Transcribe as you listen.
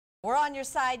We're on your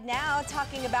side now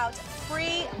talking about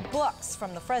free books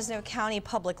from the Fresno County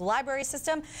Public Library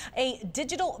System. A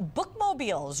digital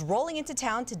bookmobile is rolling into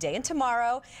town today and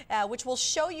tomorrow, which will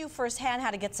show you firsthand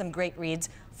how to get some great reads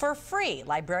for free.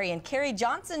 Librarian Kari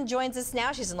joins us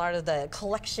now. She's in charge of the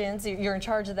collections. You're in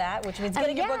charge of that, which means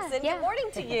getting your books in. Yeah. Good morning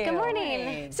to you. Good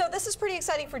morning. So this is pretty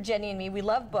exciting for Jenny and me. We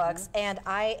love books, and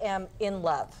I am in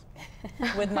love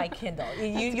with my Kindle.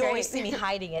 You always see me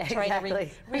hiding it, trying to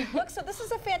read books. So this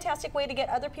is a fantastic way to get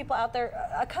other people out there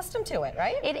accustomed to it,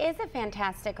 right? It is a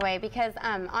fantastic way because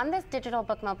on this digital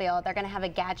bookmobile, they're going to have a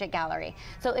gadget gallery.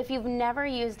 So if you've never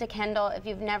used a Kindle, if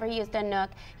you've never used a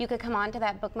Nook, you could come onto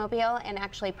that bookmobile and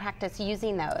actually practice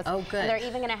using those. Oh, good. And they're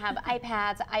even going to have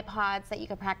iPads, iPods that you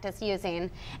could practice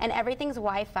using. And everything's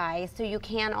Wi-Fi, so you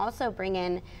can also bring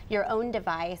in your own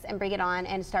device and bring it on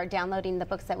and start downloading the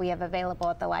books that we have available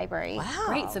at the library. Wow.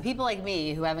 Great. So people like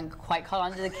me who haven't quite caught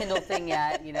on to the Kindle thing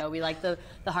yet, you know, we like the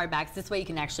hardbacks. This way you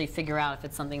can actually figure out if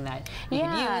it's something that you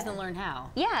can use and learn how.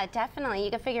 Yeah, definitely.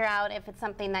 You can figure out if it's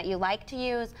something that you like to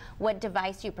use, what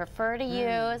device you prefer to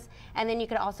use, and then you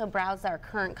could also browse our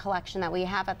current collection that we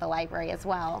have at the library as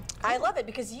well. I love it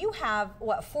because you have,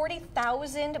 what,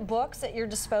 40,000 books at your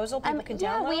disposal people can download?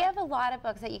 Yeah, we have a lot of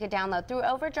books that you could download. Through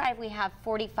Overdrive, we have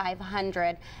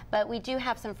 4,500, but we do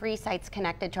have some free sites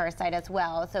connected to our site as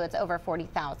well, so it's over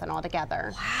 40,000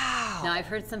 altogether. Wow. Now, I've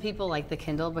heard some people like the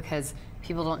Kindle because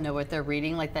people don't know what they're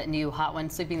reading, like that new hot one,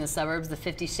 Sweeping the Suburbs, the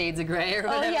 50 Shades of Grey or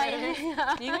whatever. Oh,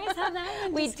 yeah. Do you guys have that?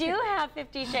 We do have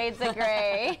 50 Shades of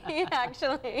Grey,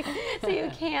 actually. So you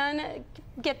can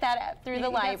get that through the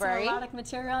library. Some erotic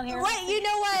material on here. Right, you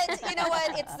know what? You know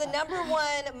what? It's the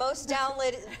 #1 most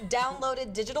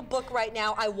downloaded digital book right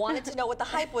now. I wanted to know what the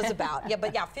hype was about. Yeah,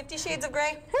 but yeah, 50 Shades of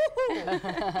Grey,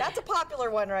 that's a popular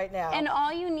one right now. And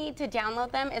all you need to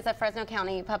download them is a Fresno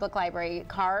County Public Library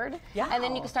card, and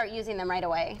then you can start using them right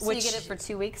away. So you get it for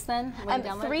 2 weeks then?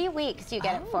 3 weeks you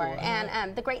get it for.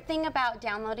 And the great thing about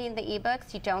downloading the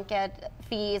ebooks, you don't get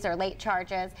fees or late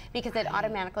charges because it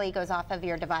automatically goes off of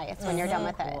your device when you're done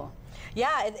with it.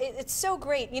 Yeah, it's so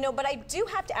great, you know, but I do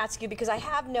have to ask you because I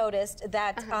have noticed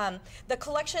that the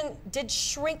collection did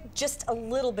shrink just a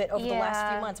little bit over the last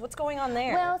few months. What's going on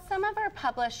there? Well, some of our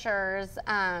publishers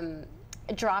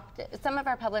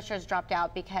dropped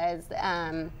out because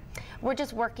we're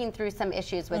just working through some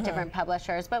issues with different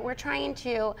publishers, but we're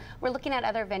looking at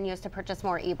other venues to purchase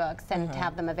more ebooks and to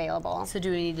have them available. So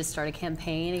do we need to start a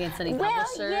campaign against any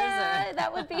publishers? Yeah,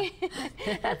 that would be,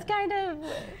 that's kind of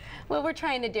what we're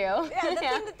trying to do. Yeah, the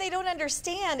thing that they don't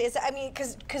understand is, I mean,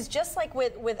 because just like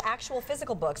with actual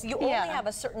physical books, you only have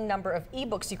a certain number of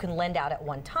ebooks you can lend out at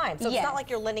one time. So it's not like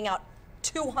you're lending out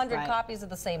 200 copies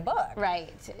of the same book.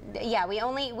 Right. Yeah,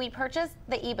 we purchase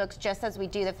the ebooks just as we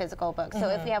do the physical books. So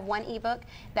if we have one ebook,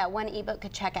 that one ebook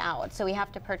could check out. So we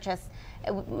have to purchase,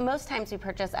 most times we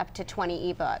purchase up to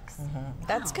 20 ebooks.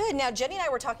 That's good. Now, Jenny and I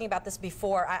were talking about this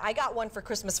before. I got one for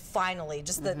Christmas finally,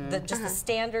 just the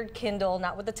standard Kindle,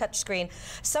 not with the touch screen.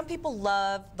 Some people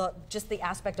love just the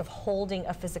aspect of holding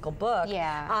a physical book.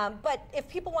 Yeah. But if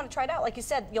people want to try it out, like you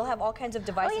said, you'll have all kinds of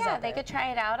devices out there. They could try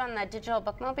it out on the Digital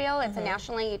Bookmobile. It's a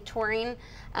nationally touring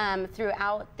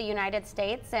throughout the United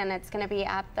States, and it's going to be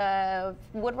at the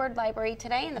Woodward Library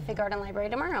today and the Fig Garden Library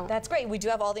tomorrow. That's great. We do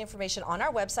have all the information on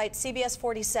our website,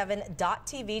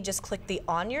 cbs47.tv. Just click the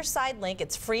On Your Side link.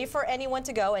 It's free for anyone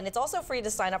to go, and it's also free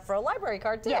to sign up for a library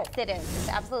card, too. Yes, it is. It's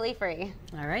absolutely free.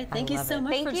 All right. Thank you so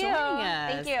much for joining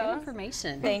us. Thank you. Good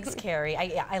information. Thanks, Kari.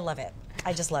 I love it.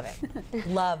 I just love it.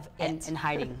 Love it. And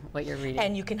hiding what you're reading.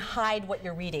 And you can hide what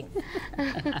you're reading.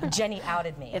 Jenny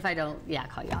outed me. If I don't,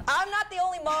 call you out. I'm not the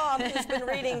only mom who's been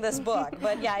reading this book,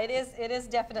 but yeah, it is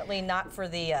definitely not for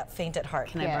the faint at heart.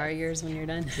 Can I borrow yours when you're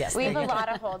done? Yes. We have a lot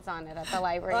of holds on it at the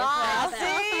library.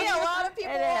 See, a lot of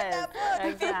people want that book.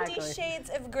 Exactly. 50 Shades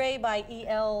of Grey by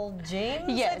E.L. James,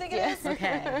 I think it is.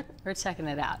 Okay, we're checking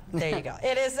it out. There you go.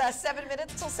 It is 7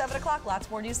 minutes till 7 o'clock. Lots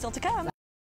more news still to come.